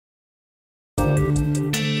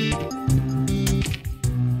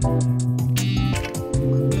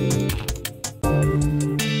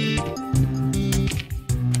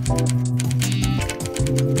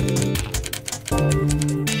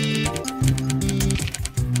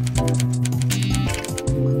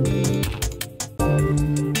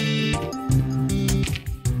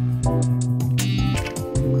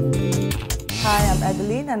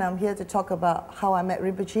and I'm here to talk about how I met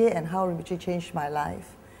Rinpoche and how Rinpoche changed my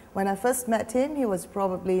life. When I first met him, he was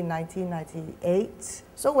probably 1998.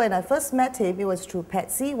 So when I first met him, it was through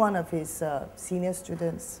Patsy, one of his senior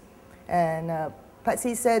students. And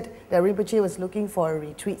Patsy said that Rinpoche was looking for a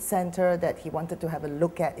retreat center that he wanted to have a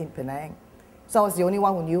look at in Penang. So I was the only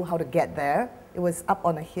one who knew how to get there. It was up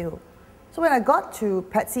on a hill. So when I got to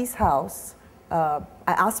Patsy's house, I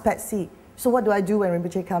asked Patsy, so what do I do when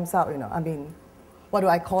Rinpoche comes out? You know, I mean, what do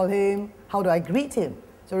I call him? How do I greet him?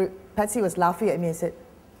 So Patsy was laughing at me and said,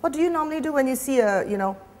 what do you normally do when you see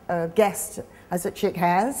a guest? I said, shake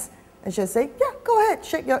hands. And she'll say, yeah, go ahead,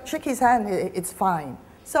 shake his hand, it's fine.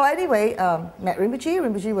 So anyway, met Rinpoche.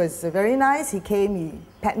 Rinpoche was very nice. He came, he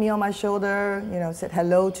pat me on my shoulder, said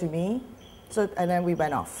hello to me. So, and then we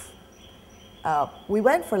went off. We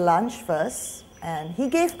went for lunch first, and he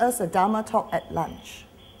gave us a Dharma talk at lunch.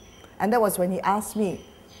 And that was when he asked me,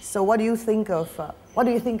 so what do you think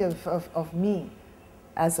of me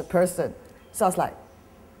as a person? So I was like,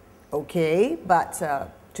 okay, but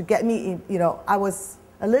to get me in, I was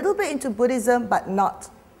a little bit into Buddhism, but not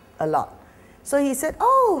a lot. So he said,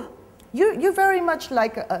 oh, you're very much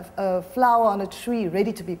like a flower on a tree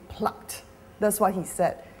ready to be plucked. That's what he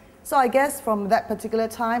said. So I guess from that particular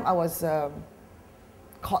time, I was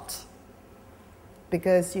caught.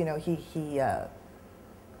 Because,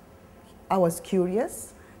 I was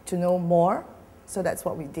curious to know more, so that's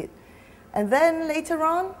what we did. And then later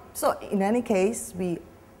on, so in any case, we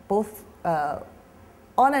both, on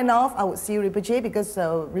and off, I would see Rinpoche because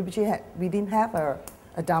we didn't have a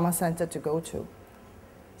Dharma center to go to.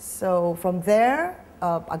 So from there,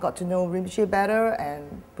 I got to know Rinpoche better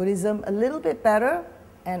and Buddhism a little bit better,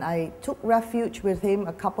 and I took refuge with him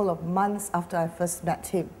a couple of months after I first met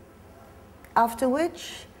him. After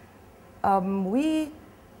which, we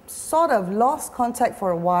sort of lost contact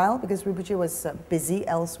for a while because Rinpoche was busy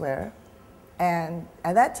elsewhere. And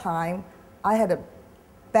at that time, I had a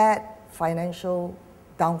bad financial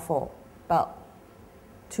downfall. About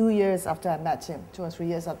 2 years after I met him, 2 or 3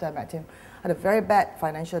 years after I met him, I had a very bad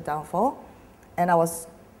financial downfall. And I was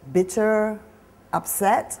bitter,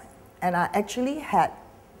 upset, and I actually had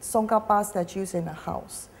Tsongkhapa statues in the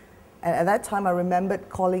house. And at that time, I remembered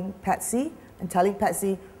calling Patsy and telling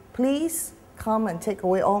Patsy, please come and take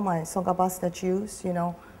away all my Tsongkhapa statues,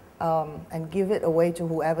 and give it away to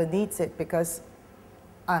whoever needs it because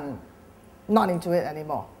I'm not into it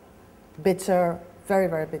anymore. Bitter, very,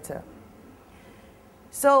 very bitter.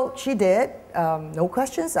 So she did, no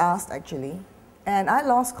questions asked actually, and I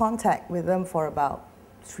lost contact with them for about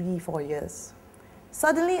 3-4 years.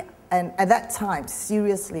 Suddenly, and at that time,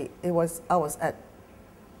 seriously, I was at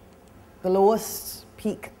the lowest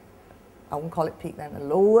peak. I won't call it peak then, the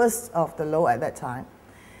lowest of the low at that time.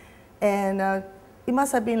 And it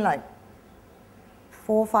must have been like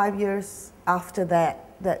 4 or 5 years after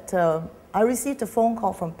that I received a phone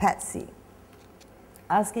call from Patsy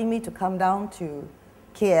asking me to come down to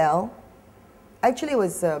KL. Actually,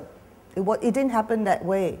 it didn't happen that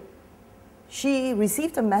way. She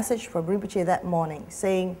received a message from Rinpoche that morning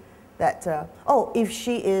saying that, if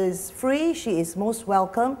she is free, she is most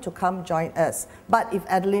welcome to come join us. But if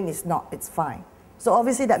Adelyn is not, it's fine. So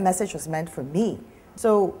obviously that message was meant for me.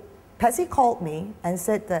 So Patsy called me and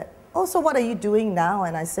said that, oh, so what are you doing now?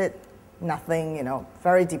 And I said, nothing,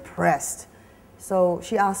 very depressed. So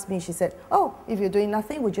she asked me, she said, oh, if you're doing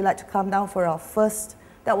nothing, would you like to come down for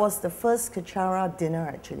that was the first Kechara dinner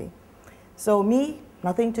actually. So me,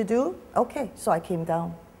 nothing to do, okay, so I came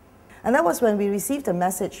down. And that was when we received a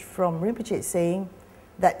message from Rinpoche saying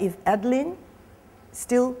that if Adelyn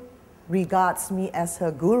still regards me as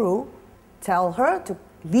her guru, tell her to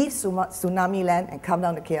leave Tsunami land and come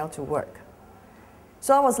down to KL to work.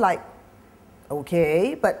 So I was like,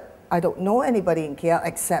 okay, but I don't know anybody in KL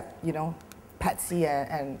except, Patsy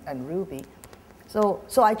and Ruby. So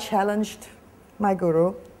I challenged my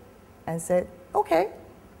guru and said, okay,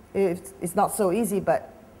 it's not so easy, but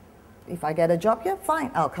if I get a job here,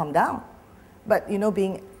 fine, I'll come down. But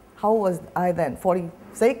how old was I then?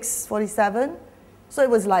 46, 47? So it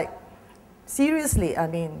was like, seriously, I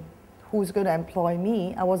mean, who's going to employ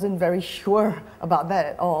me? I wasn't very sure about that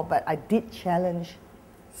at all, but I did challenge,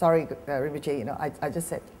 sorry, Rinpoche, I just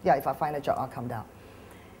said, yeah, if I find a job, I'll come down.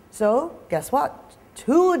 So guess what?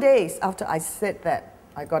 2 days after I said that,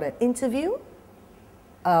 I got an interview.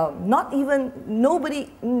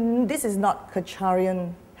 Nobody, this is not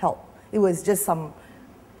Kecharian help. It was just some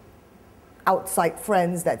outside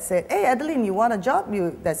friends that said, hey, Adelyn, you want a job?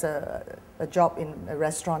 There's a job in a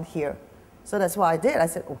restaurant here. So that's what I did. I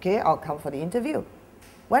said, okay, I'll come for the interview.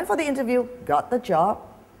 Went for the interview, got the job,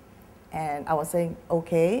 and I was saying,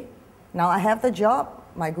 okay, now I have the job.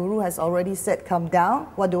 my guru has already said, come down,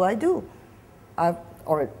 what do I do?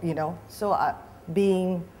 So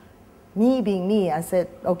being me, I said,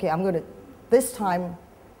 okay, I'm going to, this time,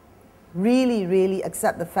 really, really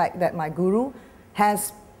accept the fact that my guru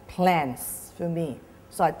has plans for me.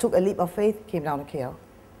 So I took a leap of faith, came down to KL,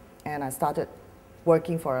 and I started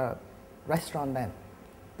working for a restaurant then.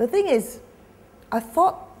 The thing is, I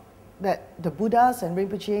thought that the Buddhas and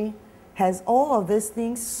Rinpoche has all of these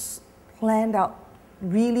things planned out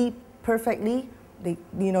really perfectly.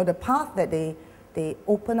 The path that they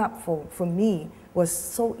open up for me was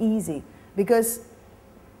so easy, because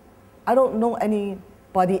I don't know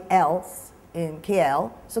anybody else in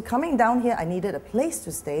KL. So coming down here, I needed a place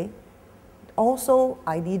to stay. Also,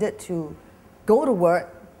 I needed to go to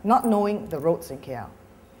work, not knowing the roads in KL.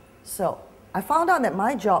 So I found out that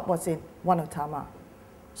my job was in Wanutama.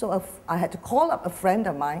 So I had to call up a friend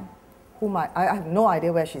of mine, whom I have no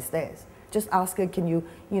idea where she stays. Just ask her, can you,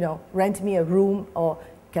 rent me a room, or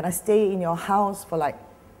can I stay in your house for like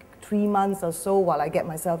 3 months or so while I get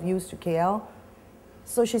myself used to KL?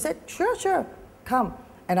 So she said, sure, come.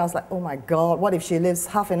 And I was like, oh my God, what if she lives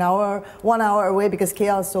half an hour, 1 hour away, because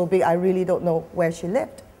KL is so big, I really don't know where she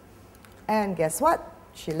lived. And guess what?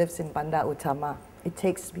 She lives in Bandar Utama. It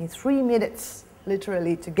takes me 3 minutes,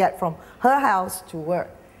 literally, to get from her house to work.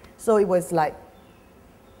 So it was like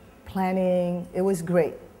planning, it was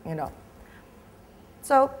great,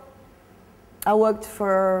 So I worked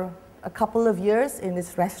for a couple of years in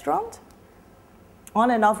this restaurant.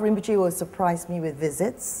 On and off, Rinpoche will surprise me with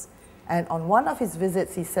visits. And on one of his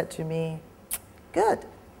visits, he said to me, good,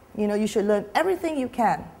 you should learn everything you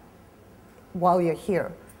can while you're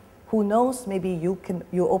here. Who knows, maybe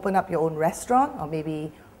you open up your own restaurant, or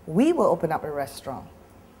maybe we will open up a restaurant.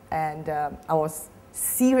 And I was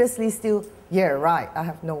seriously still, yeah, right, I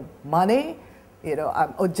have no money,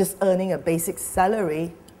 I'm just earning a basic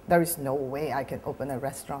salary. There is no way I can open a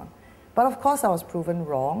restaurant. But of course, I was proven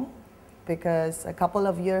wrong, because a couple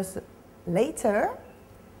of years later,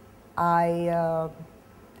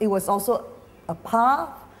 it was also a path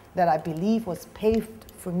that I believe was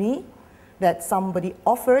paved for me, that somebody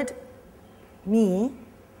offered me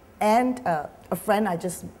and a friend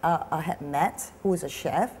I had met, who is a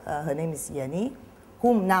chef, her name is Yenny,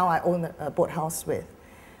 whom now I own a Boathouse with.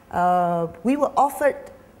 We were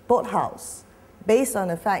offered Boathouse based on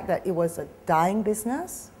the fact that it was a dying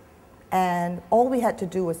business, and all we had to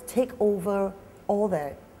do was take over all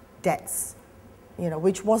their debts,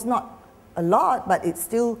 which was not a lot, but it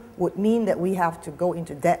still would mean that we have to go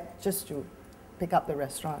into debt just to pick up the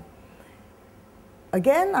restaurant.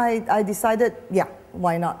 Again, I decided, yeah,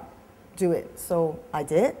 why not do it? So I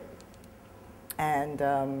did. And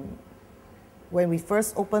when we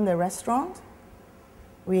first opened the restaurant,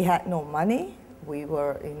 we had no money. We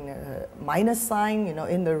were in a minus sign,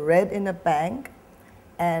 in the red in the bank.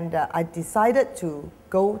 And I decided to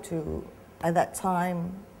go to, at that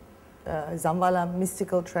time, Zambala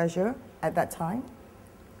Mystical Treasure at that time.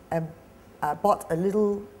 I bought a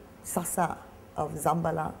little sasa of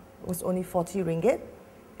Zambala. It was only 40 ringgit,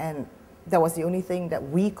 and that was the only thing that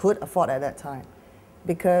we could afford at that time,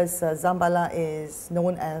 because Zambala is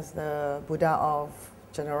known as the Buddha of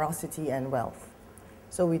generosity and wealth.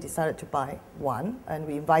 So we decided to buy one, and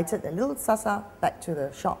we invited a little sasa back to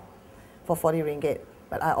the shop for 40 ringgit.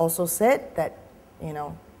 But I also said that,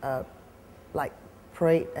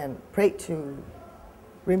 prayed to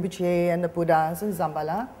Rinpoche and the Buddhas in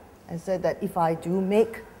Zambala, and said that if I do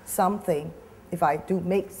make something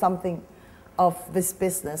of this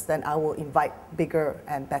business, then I will invite bigger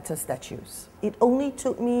and better statues. It only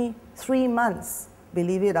took me 3 months,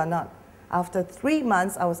 believe it or not. After 3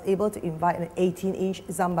 months, I was able to invite an 18-inch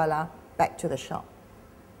Zambala back to the shop.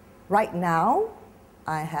 Right now,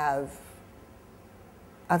 I've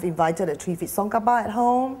invited a 3-feet Songkapa at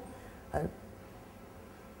home,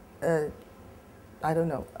 I don't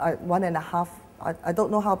know, 1.5, I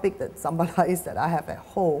don't know how big the Zambala is that I have at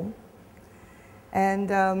home.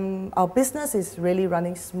 And our business is really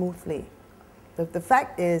running smoothly. The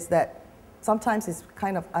fact is that sometimes it's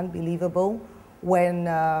kind of unbelievable when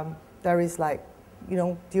there is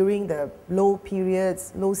during the low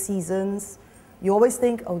periods, low seasons, you always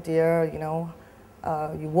think, oh dear,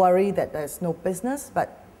 you worry that there's no business,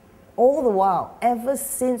 but all the while, ever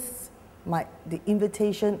since the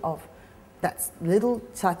invitation of that little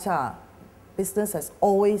cha-cha, business has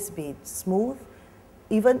always been smooth.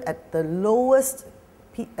 Even at the lowest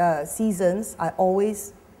seasons,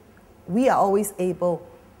 we are always able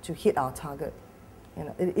to hit our target.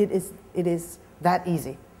 It is that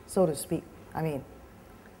easy, so to speak. I mean,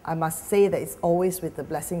 I must say that it's always with the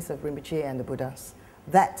blessings of Rinpoche and the Buddhas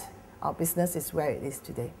that our business is where it is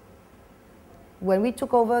today. When we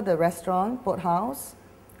took over the restaurant, Boathouse,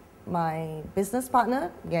 my business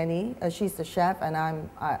partner, Yanni, she's the chef, and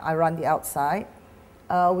I run the outside.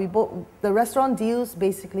 The restaurant deals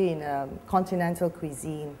basically in continental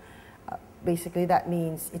cuisine. Basically, that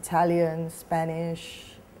means Italian,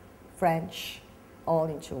 Spanish, French, all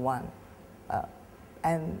into one.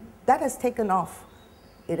 And that has taken off.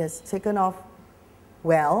 It has taken off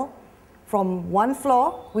well. From one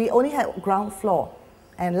floor, we only had ground floor.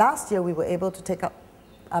 And last year, we were able to take up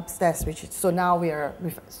upstairs, so now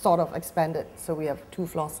we've sort of expanded. So we have 2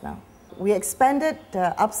 floors now. We expanded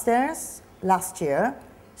upstairs last year.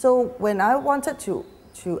 So when I wanted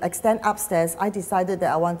to extend upstairs, I decided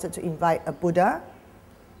that I wanted to invite a Buddha,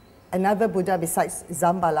 another Buddha besides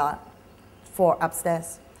Zambala, for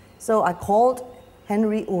upstairs. So I called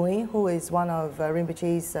Henry Uy, who is one of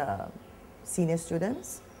Rinpoche's senior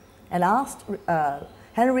students, and asked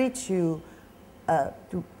Henry to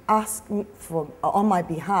ask me on my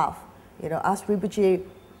behalf, ask Rinpoche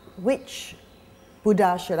which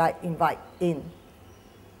Buddha should I invite in.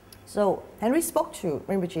 So Henry spoke to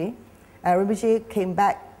Rinpoche. Rinpoche came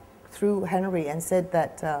back through Henry and said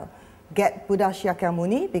that get Buddha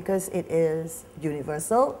Shakyamuni because it is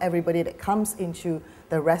universal. Everybody that comes into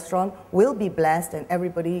the restaurant will be blessed, and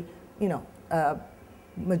everybody,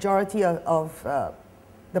 majority of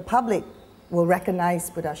the public will recognize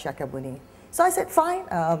Buddha Shakyamuni. So I said, fine,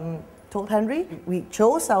 told Henry. We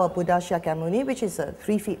chose our Buddha Shakyamuni, which is a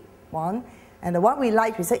 3 feet one. And the one we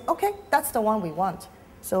liked, we said, okay, that's the one we want.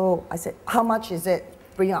 So I said, how much is it?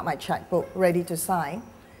 Bring out my checkbook, ready to sign.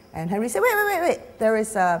 And Henry said, wait. There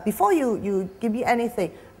is, before you give me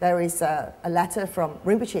anything, there is a letter from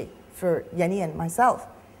Rinpoche for Yanni and myself.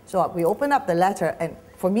 So we opened up the letter, and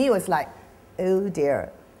for me it was like, oh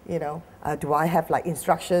dear, do I have like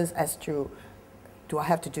instructions as to, do I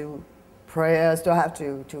have to do prayers? Do I have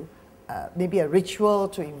to maybe a ritual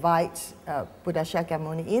to invite Buddha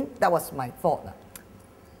Shakyamuni in? That was my thought.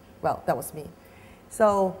 Well, that was me.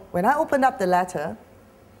 So when I opened up the letter,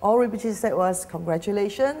 all Rinpoche said was,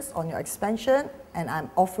 congratulations on your expansion, and I'm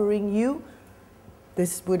offering you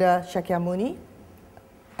this Buddha Shakyamuni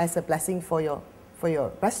as a blessing for your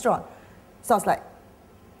restaurant. So I was like,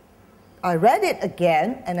 I read it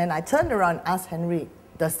again, and then I turned around and asked Henry,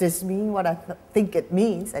 does this mean what I think it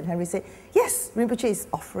means? And Henry said, yes, Rinpoche is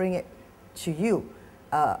offering it to you.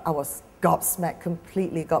 I was gobsmacked,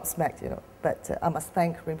 completely gobsmacked, But I must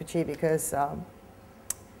thank Rinpoche because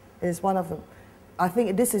it is one of the, I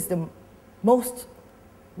think this is the most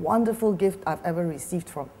wonderful gift I've ever received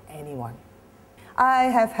from anyone. I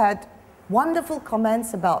have had wonderful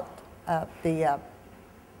comments about the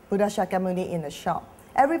Buddha Shakyamuni in the shop.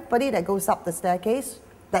 Everybody that goes up the staircase,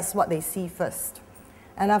 that's what they see first.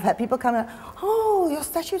 And I've had people come in, oh, your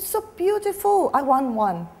statue is so beautiful. I want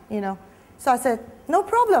one, So I said, no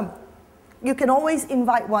problem. You can always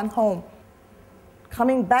invite one home.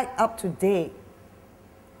 Coming back up to date,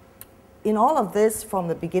 in all of this, from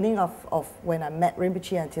the beginning of when I met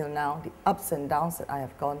Rinpoche until now, the ups and downs that I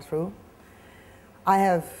have gone through, I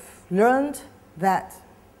have learned that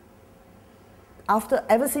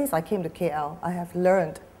ever since I came to KL, I have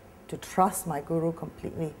learned to trust my guru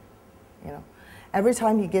completely. Every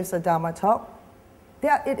time he gives a Dharma talk,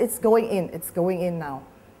 it's going in now.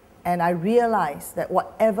 And I realize that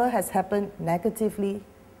whatever has happened negatively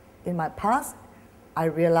in my past, I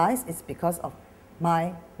realize it's because of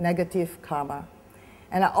my negative karma.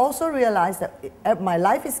 And I also realize that my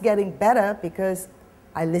life is getting better because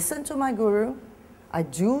I listen to my guru, I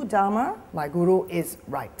do Dharma, my guru is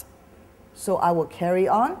right. So I will carry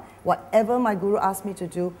on. Whatever my guru asks me to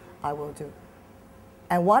do, I will do.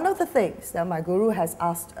 And one of the things that my guru has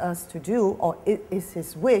asked us to do, or it is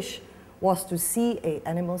his wish, was to see an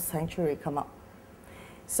animal sanctuary come up.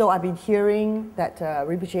 So I've been hearing that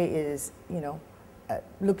Rinpoche is,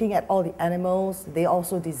 looking at all the animals. They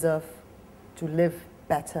also deserve to live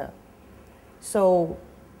better. So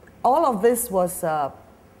all of this was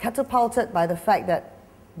catapulted by the fact that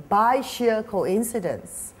by sheer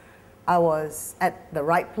coincidence, I was at the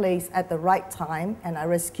right place at the right time, and I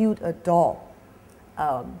rescued a dog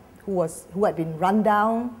who had been run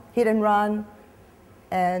down, hit and run,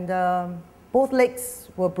 and both legs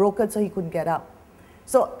were broken, so he couldn't get up.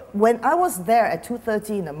 So when I was there at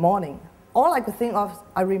 2:30 in the morning, all I could think of,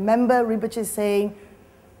 I remember Rinpoche saying,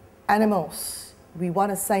 animals, we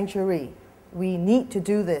want a sanctuary, we need to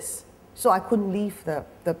do this. So I couldn't leave the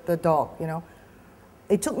dog,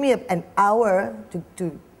 It took me an hour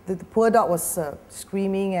the poor dog was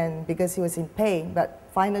screaming and because he was in pain, but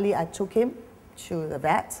finally I took him to the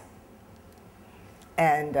vet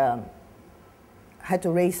and had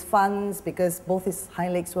to raise funds because both his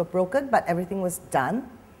hind legs were broken, but everything was done.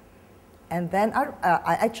 And then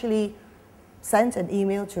I actually sent an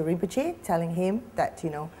email to Rinpoche telling him that,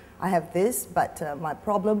 I have this, but my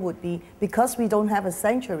problem would be, because we don't have a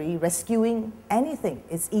sanctuary, rescuing anything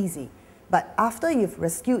is easy. But after you've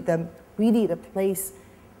rescued them, we need a place,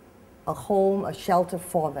 a home, a shelter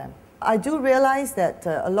for them. I do realize that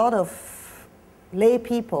a lot of lay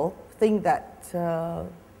people think that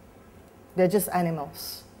they're just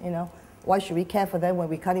animals, Why should we care for them when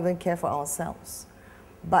we can't even care for ourselves?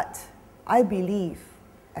 But I believe,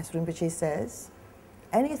 as Rinpoche says,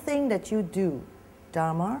 anything that you do,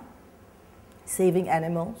 Dharma, saving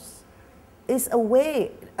animals, is a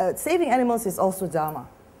way, saving animals is also Dharma.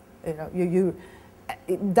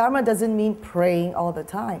 Dharma doesn't mean praying all the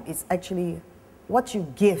time. It's actually what you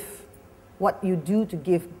give, what you do to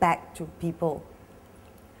give back to people.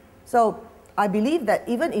 So I believe that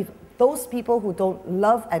even if those people who don't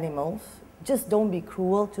love animals, just don't be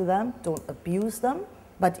cruel to them, don't abuse them.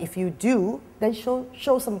 But if you do, then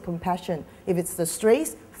show some compassion. If it's the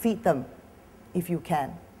strays, feed them if you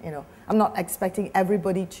can. I'm not expecting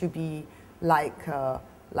everybody to be like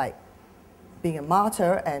being a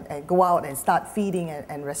martyr and go out and start feeding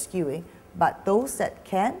and rescuing. But those that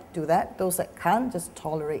can do that, those that can't, just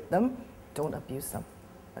tolerate them, don't abuse them.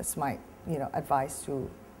 That's my advice to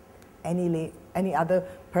any other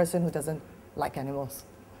person who doesn't like animals.